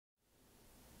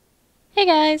Hey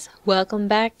guys, welcome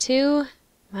back to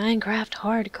Minecraft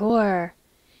Hardcore.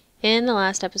 In the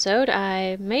last episode,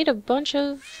 I made a bunch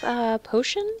of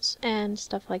potions and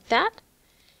stuff like that.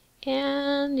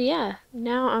 And yeah,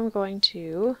 now I'm going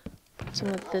to put some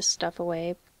of this stuff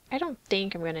away. I don't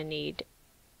think I'm going to need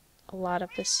a lot of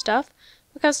this stuff,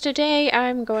 because today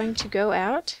I'm going to go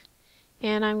out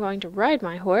and I'm going to ride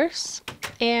my horse,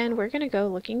 and we're going to go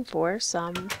looking for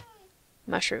some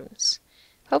mushrooms.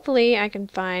 Hopefully I can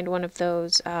find one of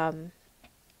those not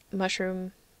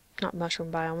mushroom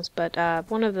biomes, but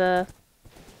one of the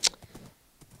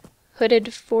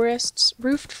hooded forests,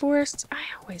 roofed forests. I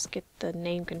always get the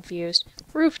name confused.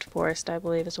 Roofed forest, I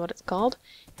believe is what it's called.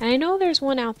 And I know there's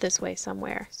one out this way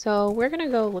somewhere. So we're going to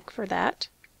go look for that.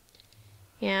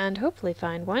 And hopefully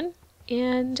find one.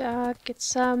 And get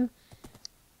some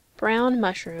brown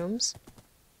mushrooms.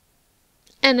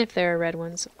 And if there are red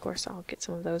ones, of course, I'll get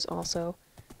some of those also.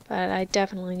 But I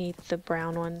definitely need the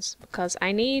brown ones because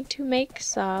I need to make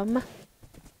some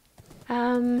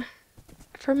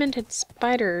fermented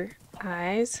spider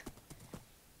eyes.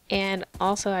 And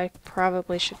also I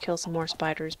probably should kill some more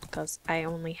spiders because I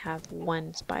only have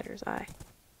one spider's eye.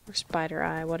 Or spider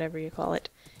eye, whatever you call it.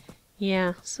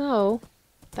 Yeah, so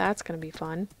that's gonna be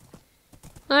fun.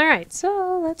 Alright,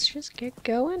 so let's just get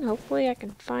going. Hopefully I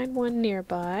can find one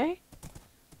nearby.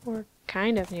 Or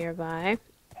kind of nearby.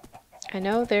 I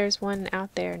know there's one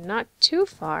out there not too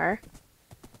far,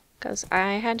 because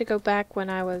I had to go back when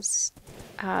I was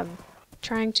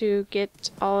trying to get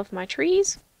all of my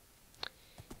trees,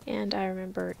 and I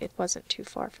remember it wasn't too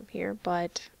far from here,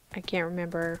 but I can't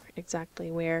remember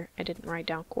exactly where. I didn't write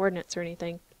down coordinates or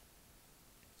anything.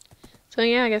 So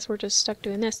yeah, I guess we're just stuck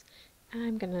doing this.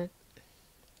 I'm gonna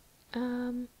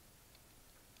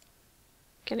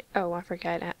oh, I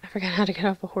forgot how to get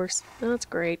off a horse. Oh, that's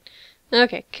great.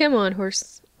 Okay, come on,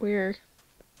 horse. We're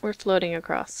floating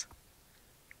across.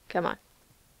 Come on.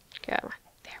 Come on.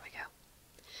 There we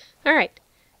go. Alright,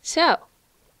 so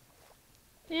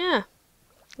yeah,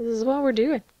 this is what we're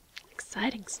doing.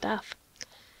 Exciting stuff.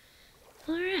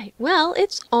 Alright, well,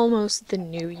 it's almost the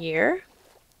new year.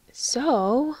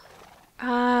 So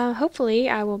hopefully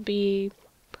I will be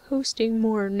posting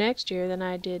more next year than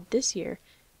I did this year.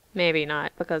 Maybe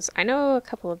not, because I know a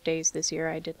couple of days this year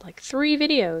I did like 3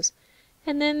 videos.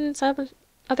 And then some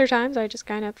other times I just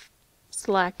kind of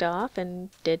slacked off and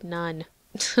did none.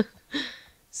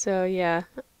 So yeah,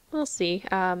 we'll see.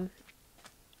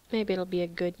 Maybe it'll be a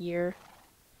good year.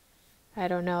 I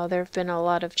don't know, there have been a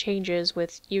lot of changes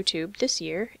with YouTube this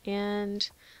year, and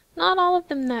not all of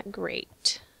them that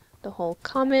great. The whole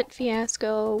comment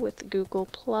fiasco with Google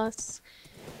Plus,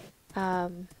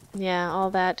 yeah, all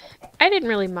that. I didn't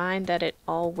really mind that it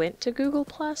all went to Google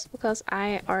Plus, because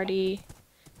I already...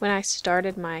 When I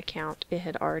started my account, it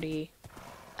had already,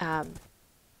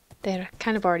 they had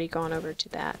kind of already gone over to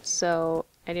that, so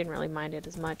I didn't really mind it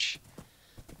as much.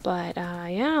 But,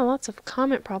 yeah, lots of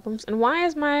comment problems. And why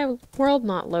is my world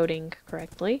not loading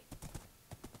correctly?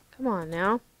 Come on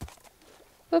now.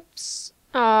 Oops.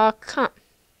 Aw, come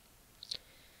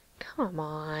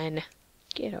on.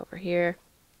 Get over here.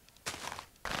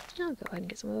 I'll go ahead and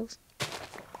get some of those.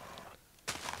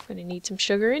 I'm gonna need some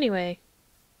sugar anyway.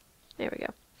 There we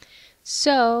go.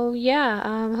 So,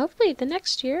 yeah, hopefully the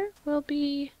next year will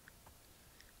be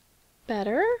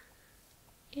better.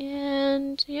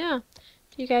 And, yeah.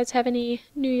 Do you guys have any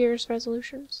New Year's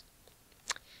resolutions?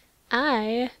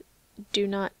 I do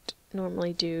not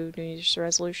normally do New Year's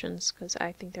resolutions, because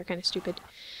I think they're kind of stupid.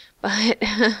 But,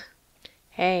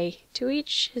 hey, to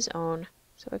each his own.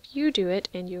 So if you do it,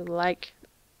 and you like,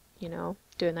 you know,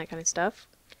 doing that kind of stuff,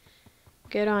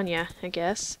 good on ya, I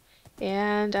guess.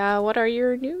 And what are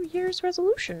your New Year's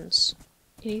resolutions?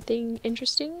 Anything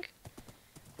interesting?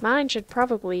 Mine should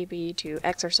probably be to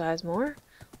exercise more,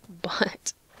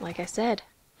 but like I said,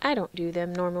 I don't do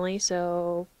them normally,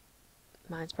 so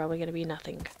mine's probably going to be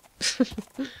nothing.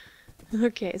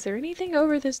 Okay, is there anything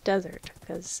over this desert?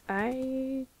 Because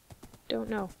I don't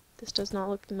know. This does not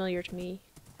look familiar to me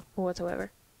whatsoever.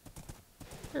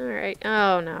 Alright,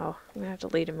 oh no, I'm going to have to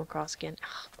lead him across again.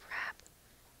 Oh, crap.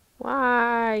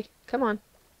 Why? Come on.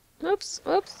 Oops,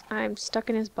 oops. I'm stuck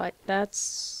in his butt.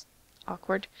 That's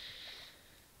awkward.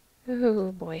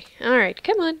 Oh boy. Alright,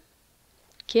 come on.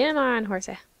 Come on,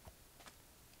 horsey.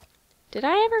 Did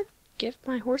I ever give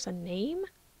my horse a name?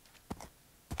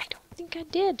 I don't think I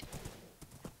did.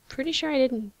 Pretty sure I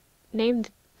didn't name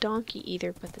the donkey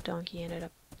either, but the donkey ended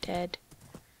up dead.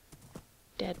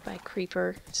 Dead by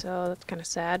creeper, so that's kind of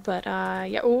sad. But,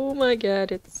 yeah. Oh my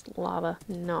god, it's lava.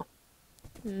 No.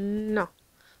 No.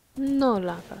 No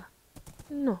lava.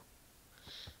 No.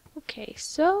 Okay,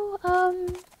 so,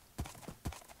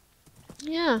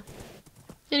 Yeah.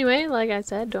 Anyway, like I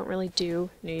said, don't really do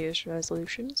New Year's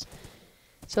resolutions.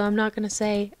 So I'm not going to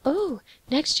say, oh,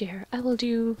 next year I will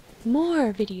do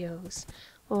more videos.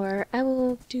 Or I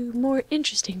will do more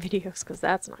interesting videos, because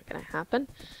that's not going to happen.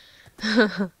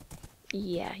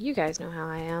 Yeah, you guys know how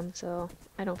I am, so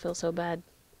I don't feel so bad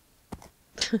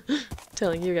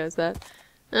telling you guys that.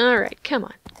 Alright, come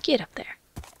on. Get up there.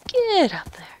 Get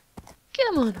up there.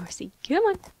 Come on, horsey. Come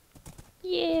on.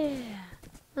 Yeah.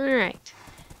 Alright.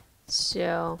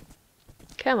 So,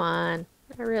 come on.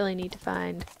 I really need to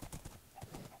find...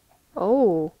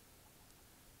 Oh.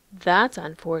 That's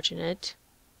unfortunate.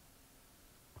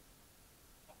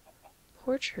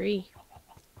 Poor tree.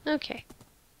 Okay.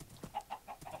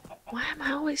 Why am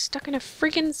I always stuck in a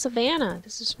freaking savannah?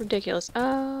 This is ridiculous.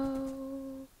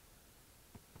 Oh.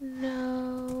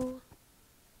 No.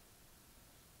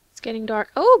 It's getting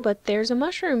dark. Oh, but there's a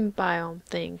mushroom biome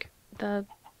thing. The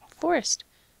forest.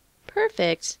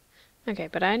 Perfect. Okay,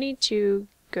 but I need to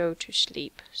go to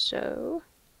sleep, so...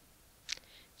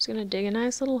 just gonna dig a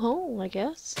nice little hole, I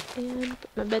guess, and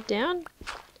put my bed down,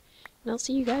 and I'll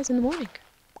see you guys in the morning.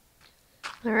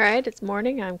 Alright, it's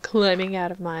morning. I'm climbing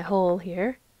out of my hole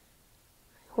here.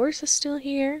 My horse is still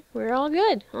here. We're all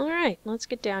good. Alright, let's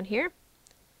get down here,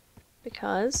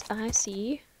 because I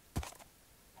see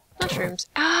mushrooms.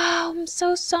 Oh, I'm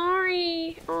so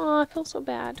sorry. Oh, I feel so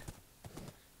bad.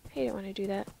 I hate it when I do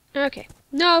that. Okay.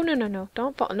 No, no, no, no.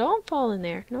 Don't fall in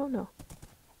there. No, no.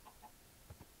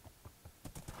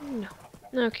 No.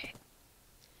 Okay.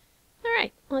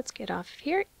 Alright, let's get off of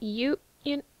here. Is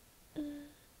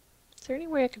there any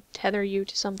way I could tether you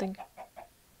to something? I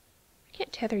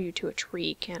can't tether you to a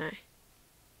tree, can I?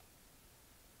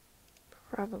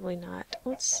 Probably not.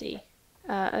 Let's see.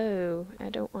 Oh, I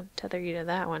don't want to tether you to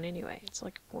that one anyway. It's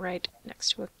like right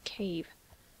next to a cave.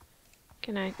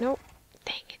 Can I? Nope.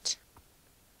 Dang it.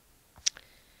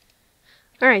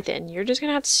 Alright then, you're just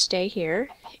gonna have to stay here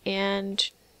and,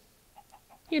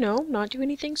 you know, not do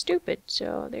anything stupid.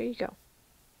 So, there you go.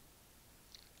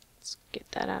 Let's get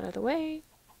that out of the way.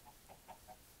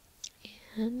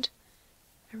 And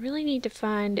I really need to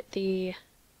find the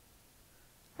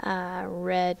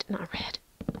the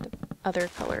other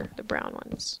color, the brown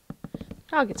ones.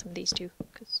 I'll get some of these too,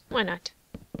 because why not?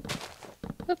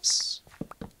 Whoops.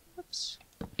 Whoops.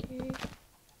 Okay.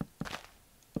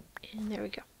 And there we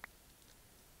go.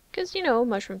 Because, you know,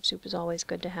 mushroom soup is always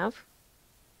good to have.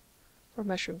 Or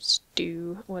mushroom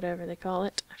stew, whatever they call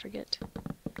it. I forget.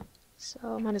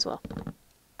 So, might as well.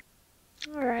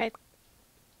 Alright.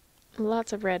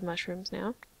 Lots of red mushrooms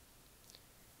now.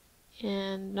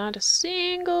 And not a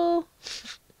single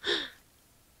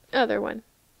other one.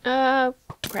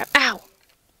 Crap. Ow!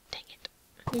 Dang it.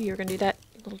 I knew you were gonna do that,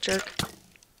 you little jerk.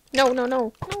 No, no,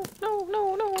 no. No, no,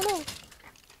 no, no, no.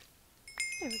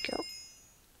 There we go.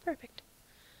 Perfect.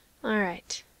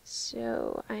 Alright.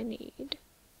 So, I need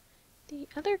the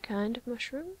other kind of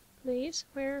mushroom, please.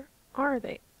 Where are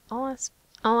they? All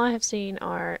I have seen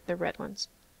are the red ones.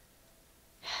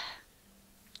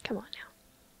 Come on now.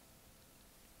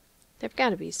 There've got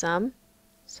to be some.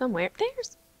 Somewhere.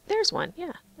 There's one.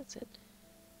 Yeah, that's it.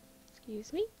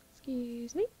 Excuse me.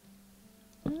 Excuse me.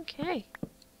 Okay.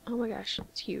 Oh my gosh,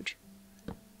 it's huge.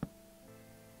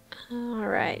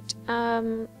 Alright.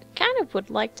 Kind of would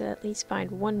like to at least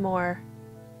find one more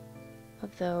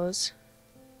of those,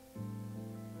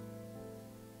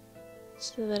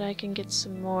 so that I can get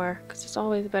some more, because it's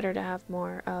always better to have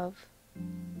more of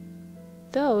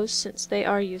those since they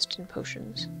are used in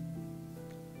potions.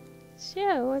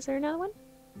 So, is there another one?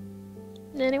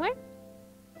 Anyway?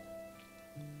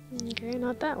 Okay,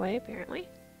 not that way, apparently.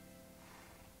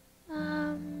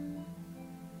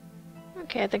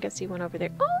 Okay, I think I see one over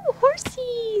there. Oh,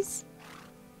 horsies!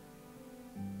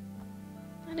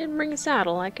 I didn't bring a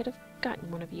saddle. I could have gotten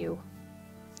one of you.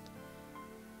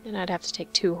 Then I'd have to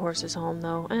take 2 horses home,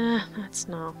 though. That's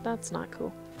not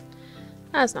cool.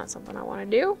 That's not something I want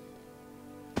to do.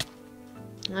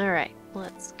 Alright,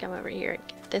 let's come over here and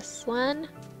get this one.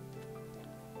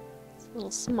 It's a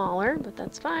little smaller, but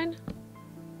that's fine.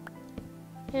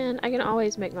 And I can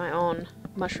always make my own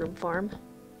mushroom farm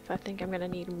if I think I'm going to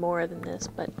need more than this,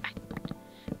 but I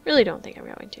really don't think I'm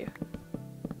going to. I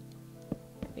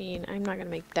mean, I'm not going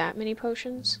to make that many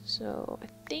potions, so I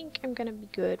think I'm going to be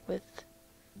good with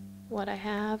what I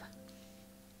have.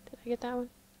 Did I get that one?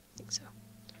 I think so.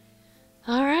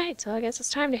 Alright, so I guess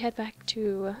it's time to head back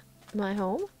to my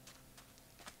home.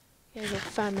 Gotta go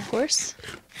find the horse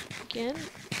again.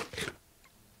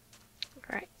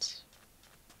 Alright.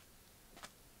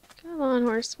 Come on,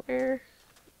 horse, where?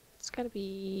 It's gotta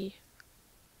be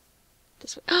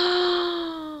this way.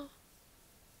 Oh!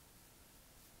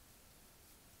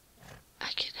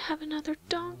 another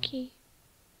donkey.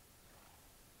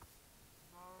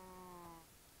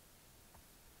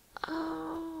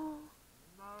 Oh,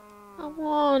 I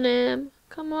want him.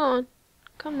 Come on.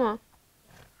 Come on.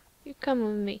 You come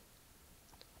with me.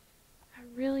 I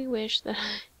really wish that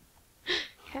I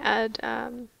had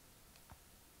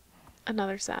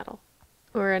another saddle.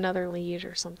 Or another lead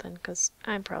or something, because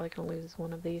I'm probably going to lose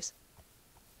one of these.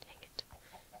 Dang it.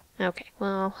 Okay,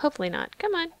 well, hopefully not.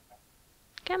 Come on.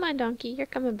 Come on, donkey. You're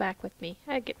coming back with me.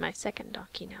 I get my second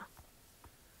donkey now.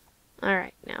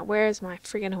 Alright, now where's my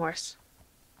friggin' horse?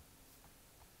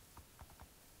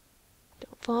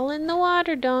 Don't fall in the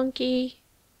water, donkey.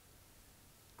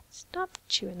 Stop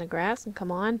chewing the grass and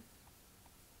come on.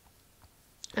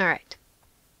 Alright.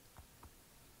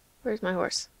 Where's my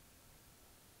horse?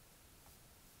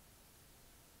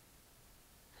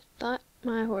 I thought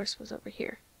my horse was over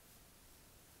here.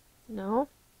 No?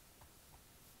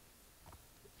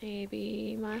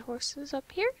 Maybe my horse is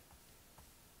up here?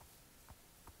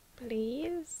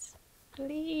 Please?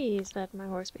 Please let my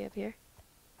horse be up here.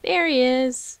 There he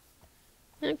is!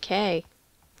 Okay.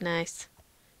 Nice.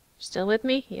 Still with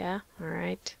me? Yeah?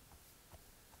 Alright.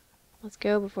 Let's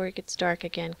go before it gets dark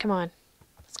again. Come on.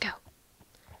 Let's go.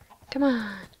 Come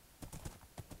on.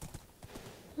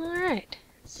 Alright.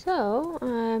 So,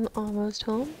 I'm almost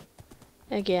home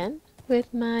again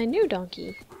with my new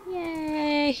donkey.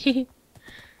 Yay!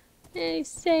 I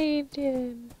saved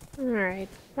him. Alright,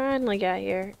 finally got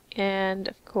here. And,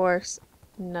 of course,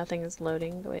 nothing is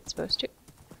loading the way it's supposed to.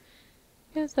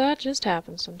 Because that just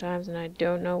happens sometimes and I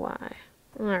don't know why.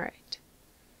 Alright.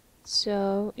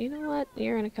 So, you know what?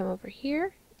 You're going to come over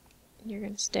here. You're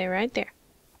going to stay right there.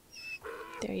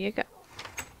 There you go.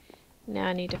 Now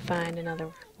I need to find another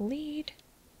lead.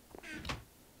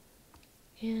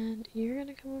 And you're going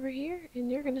to come over here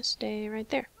and you're going to stay right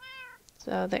there.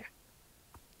 So, there.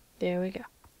 There we go.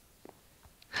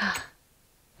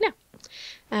 Now,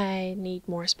 I need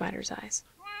more spider's eyes.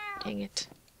 Dang it.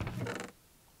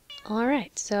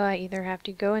 Alright, so I either have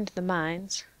to go into the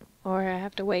mines, or I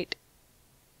have to wait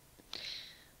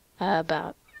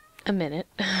about a minute.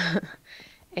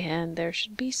 And there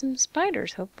should be some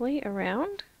spiders, hopefully,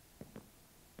 around.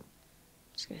 I'm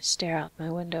just going to stare out my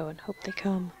window and hope they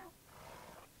come.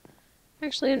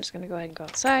 Actually, I'm just going to go ahead and go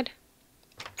outside.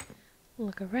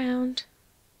 Look around.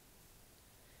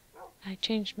 I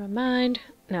changed my mind.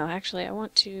 No, actually, I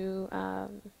want to,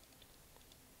 I'm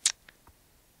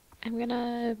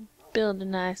gonna build a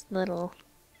nice little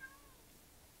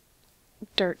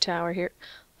dirt tower here.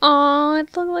 Aw,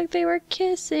 it looked like they were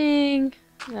kissing.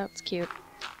 That's cute.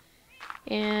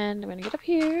 And I'm gonna get up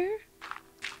here.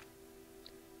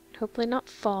 Hopefully not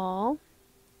fall.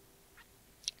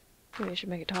 Maybe I should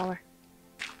make it taller.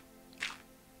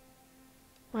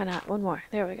 Why not? One more.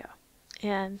 There we go.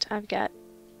 And I've got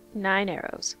 9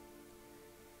 arrows.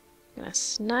 I'm gonna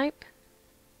snipe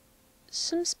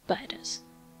some spiders.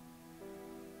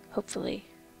 Hopefully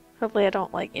I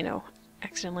don't, like, you know,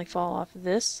 accidentally fall off of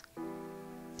this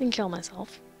and kill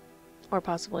myself. Or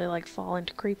possibly, like, fall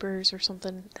into creepers or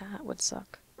something. That would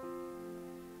suck.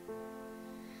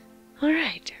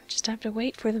 Alright, just have to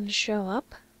wait for them to show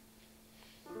up.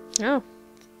 Oh,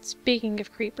 speaking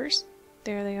of creepers,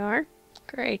 there they are.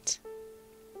 Great.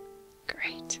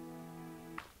 Great.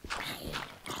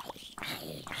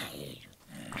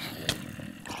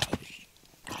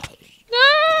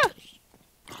 Ah!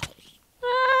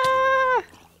 Ah!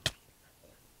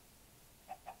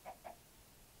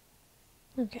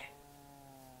 Okay.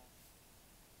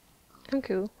 I'm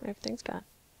cool. Everything's fine.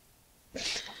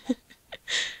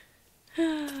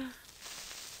 No!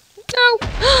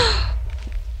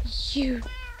 You...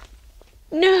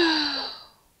 No!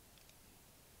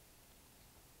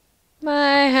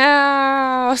 My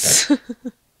house!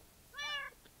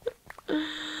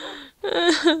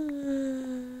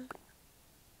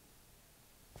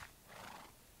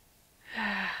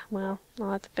 Well,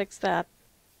 I'll have to fix that.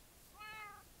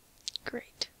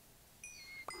 Great.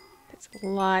 Thanks a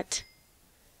lot.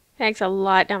 Thanks a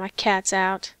lot. Now my cat's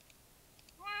out.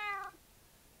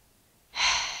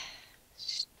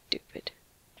 Stupid.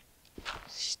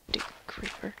 Stupid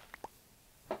creeper.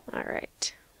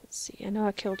 Alright. Let's see. I know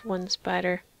I killed one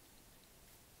spider.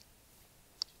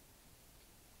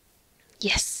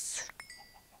 Yes!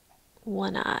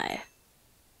 One eye.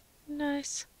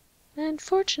 Nice.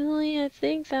 Unfortunately, I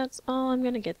think that's all I'm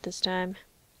gonna get this time.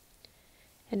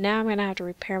 And now I'm gonna have to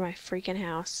repair my freaking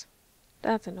house.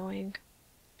 That's annoying.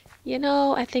 You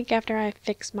know, I think after I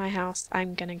fix my house,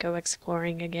 I'm gonna go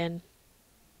exploring again.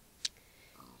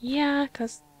 Yeah,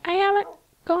 'cause I haven't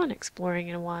gone exploring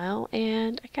in a while,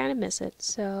 and I kinda miss it,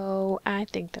 so I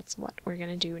think that's what we're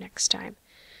gonna do next time.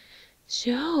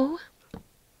 So,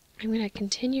 I'm going to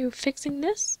continue fixing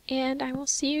this, and I will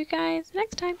see you guys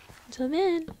next time. Until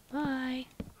then, bye.